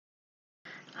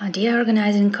Dear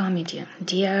organizing committee,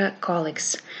 dear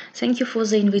colleagues, thank you for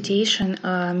the invitation,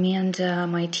 me and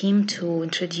my team to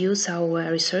introduce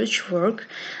our research work,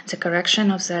 the correction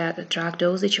of the drug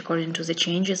dosage according to the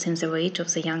changes in the weight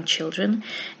of the young children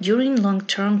during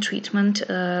long-term treatment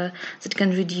that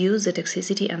can reduce the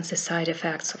toxicity and the side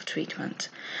effects of treatment.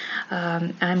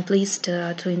 I'm pleased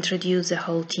to introduce the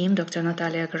whole team, Dr.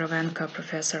 Natalia Gorovenko,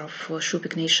 professor of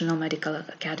Shupik National Medical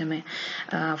Academy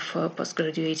for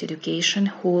postgraduate education,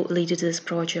 who led this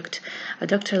project,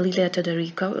 Dr. Lilia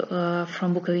Todoriko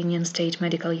from Bukovinian State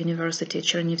Medical University,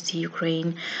 Chernivtsi,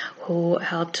 Ukraine, who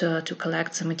helped to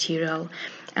collect the material,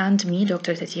 and me,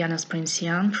 Dr. Tatiana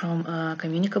Sprinsian from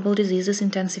Communicable Diseases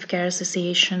Intensive Care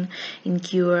Association in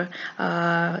Cure,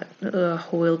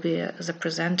 who will be the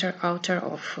presenter, author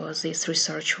of this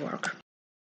research work.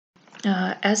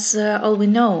 As all we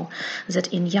know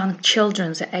that in young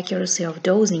children the accuracy of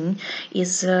dosing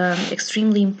is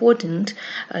extremely important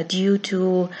due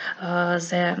to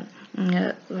the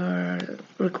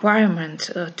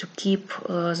requirement to keep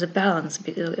the balance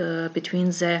between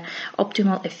the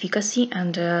optimal efficacy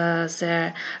and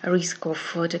the risk of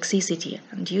toxicity.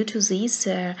 And due to this,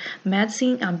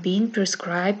 medicine are being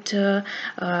prescribed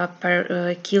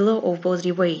per kilo of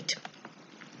body weight.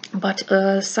 But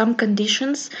some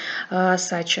conditions,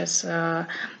 such as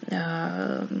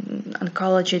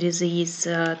oncology disease,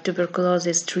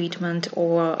 tuberculosis treatment,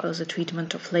 or the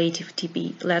treatment of latent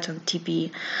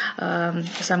TB,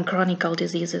 some chronic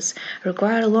diseases,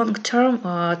 require long-term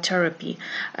therapy.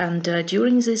 And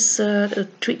during this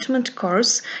treatment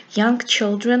course, young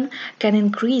children can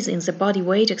increase in the body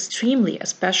weight extremely,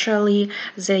 especially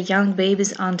the young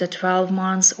babies under 12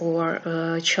 months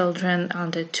or children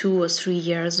under 2 or 3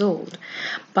 years old.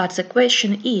 But the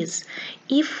question is,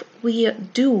 if we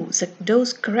do the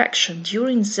dose correction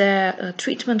during the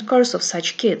treatment course of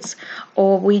such kids,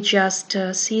 or we just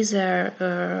see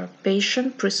the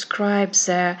patient prescribe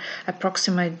the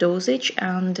approximate dosage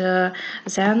and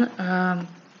then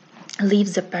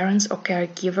leave the parents or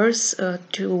caregivers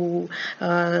to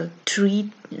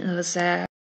treat the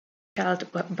child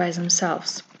by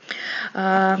themselves.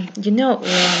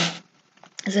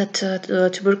 That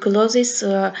tuberculosis,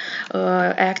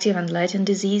 active and latent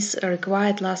disease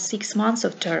required last 6 months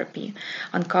of therapy.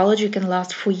 Oncology can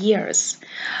last for years.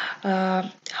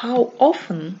 How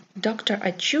often doctor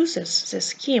chooses the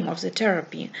scheme of the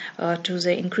therapy to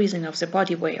the increasing of the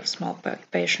body weight of small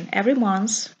patient? Every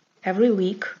month, every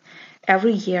week,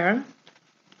 every year.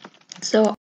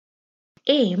 So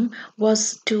aim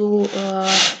was to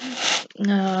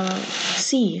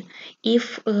see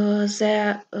if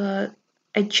the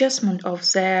adjustment of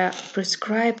the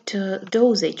prescribed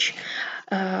dosage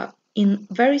in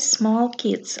very small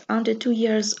kids under 2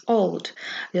 years old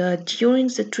during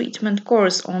the treatment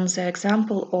course, on the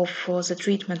example of the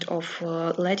treatment of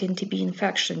latent TB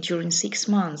infection during 6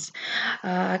 months,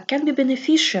 can be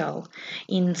beneficial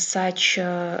in such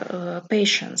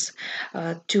patients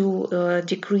to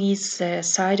decrease the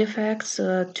side effects,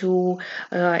 to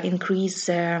increase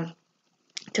the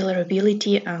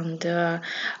tolerability, and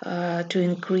to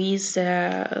increase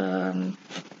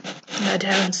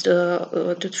adherence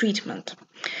to treatment.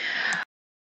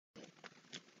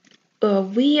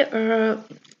 We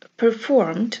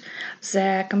performed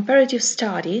the comparative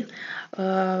study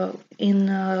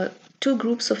in 2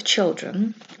 groups of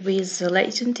children with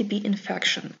latent TB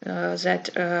infection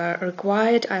that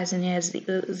required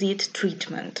isoniazid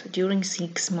treatment during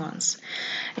 6 months.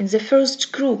 In the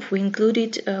first group, we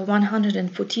included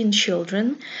 114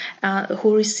 children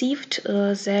who received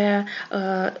the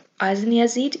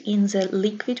isoniazid in the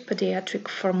liquid pediatric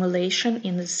formulation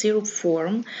in the syrup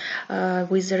form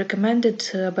with the recommended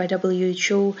by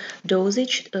WHO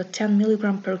dosage 10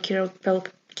 mg per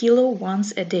kilo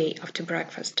once a day after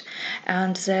breakfast.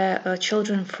 And the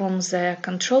children from the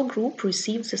control group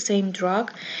received the same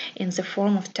drug in the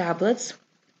form of tablets.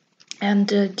 And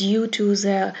due to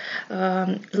the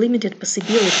limited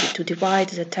possibility to divide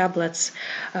the tablets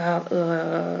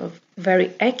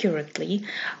very accurately,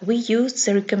 we used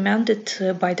the recommended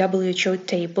by WHO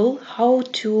table how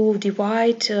to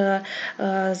divide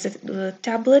the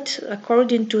tablet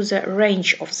according to the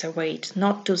range of the weight,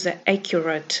 not to the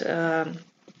accurate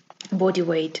body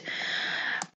weight.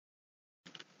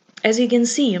 As you can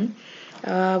see,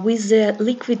 with the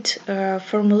liquid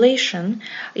formulation,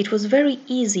 it was very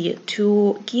easy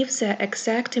to give the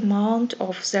exact amount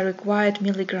of the required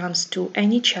milligrams to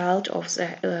any child of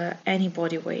the any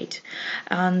body weight.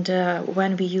 And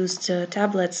when we used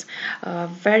tablets,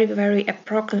 very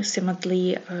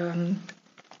approximately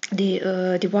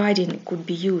the dividing could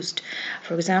be used.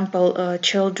 For example,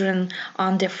 children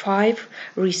under 5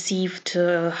 received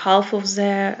half of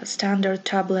the standard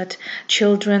tablet.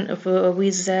 Children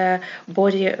with the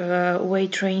body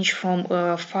weight range from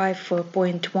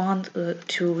 5.1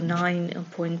 to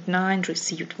 9.9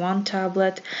 received 1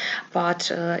 tablet,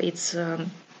 but it's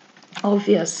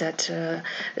obvious that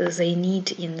the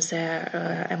need in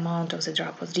the amount of the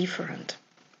drug was different.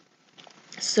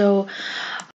 So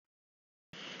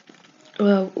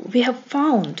we have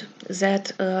found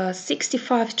that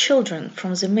 65 children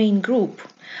from the main group,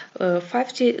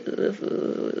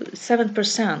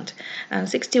 57%, and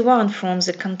 61 from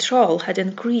the control had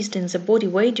increased in the body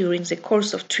weight during the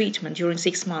course of treatment during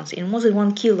 6 months in more than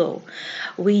 1 kilo,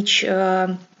 which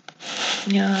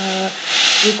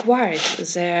required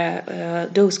the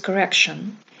dose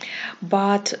correction.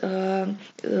 But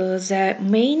the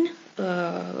main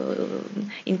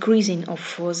increasing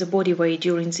of the body weight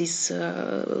during these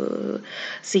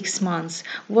 6 months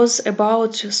was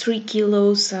about 3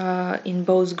 kilos in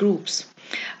both groups,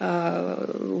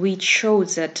 which showed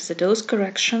that the dose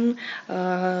correction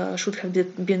should have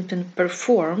been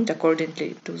performed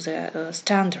accordingly to the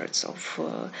standards of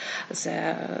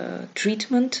the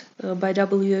treatment by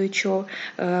WHO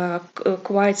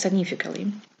quite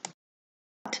significantly.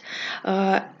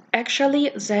 Actually,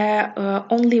 there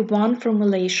only one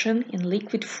formulation in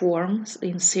liquid form,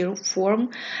 in syrup form,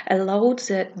 allowed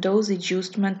the dose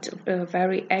adjustment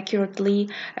very accurately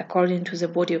according to the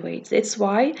body weight. That's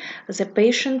why the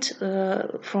patient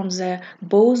from the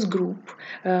both group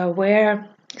were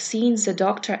seeing the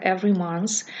doctor every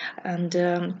month and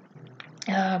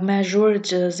measured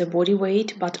the body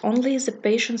weight, but only the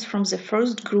patients from the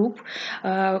first group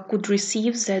could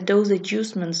receive the dose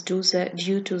adjustments due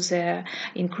to the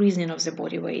increasing of the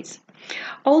body weights.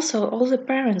 Also, all the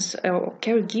parents or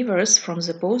caregivers from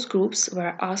the both groups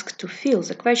were asked to fill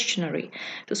the questionnaire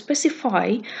to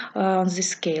specify on the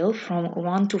scale from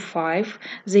 1 to 5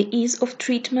 the ease of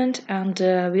treatment and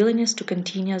willingness to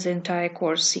continue the entire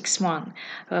course 6 months.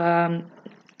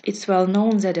 It's well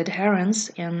known that adherence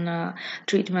in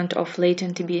treatment of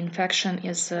latent TB infection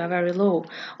is very low.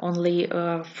 Only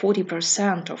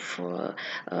 40% of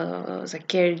the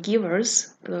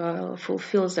caregivers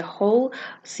fulfills the whole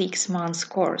 6 months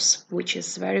course, which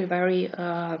is very, very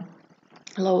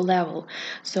low level.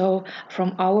 So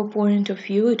from our point of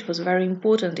view, it was very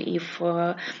important if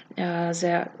the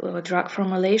drug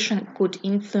formulation could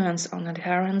influence on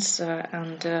adherence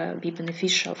and be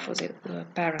beneficial for the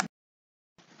parent.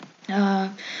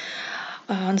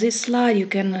 On this slide, you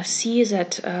can see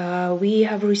that we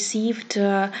have received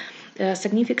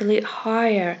significantly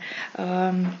higher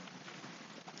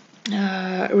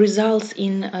results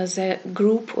in the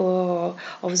group of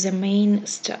the main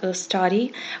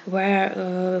study,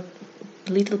 where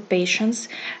little patients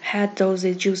had those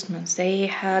adjustments. They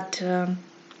had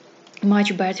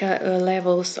much better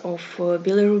levels of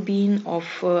bilirubin, of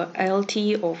ALT,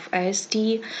 of AST,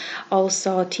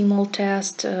 also TMOL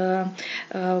test,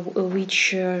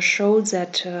 which showed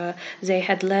that they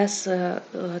had less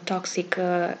toxic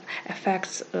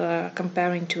effects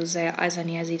comparing to the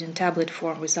isoniazid in tablet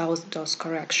form without dose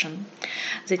correction.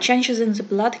 The changes in the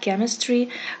blood chemistry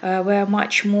were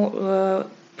much more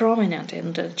prominent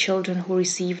in the children who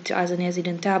received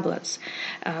isoniazid tablets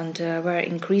and were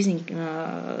increasing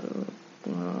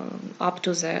up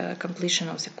to the completion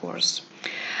of the course.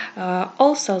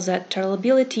 Also, the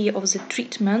tolerability of the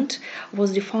treatment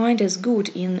was defined as good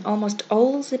in almost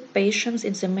all the patients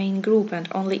in the main group and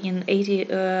only in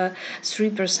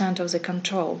 83% of the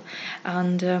control.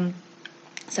 And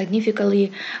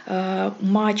significantly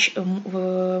much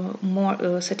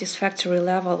more satisfactory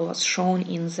level was shown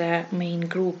in the main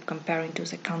group comparing to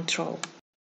the control.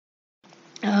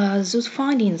 Those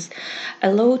findings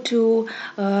allow to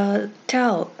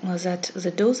tell that the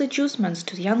dose adjustments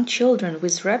to young children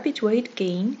with rapid weight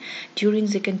gain during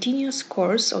the continuous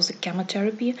course of the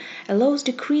chemotherapy allows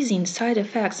decreasing side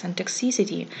effects and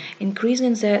toxicity,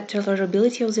 increasing the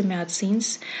tolerability of the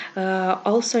medicines,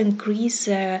 also increase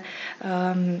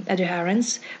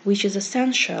adherence, which is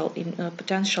essential in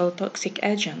potential toxic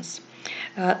agents.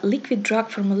 Liquid drug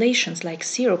formulations like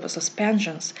syrup or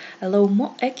suspensions allow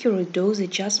more accurate dose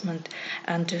adjustment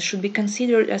and should be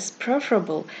considered as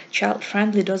preferable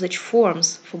child-friendly dosage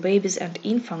forms for babies and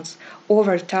infants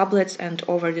over tablets and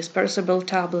over dispersible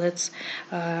tablets.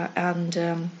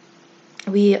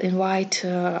 We invite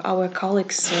our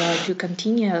colleagues to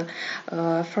continue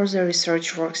further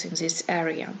research works in this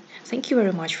area. Thank you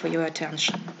very much for your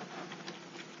attention.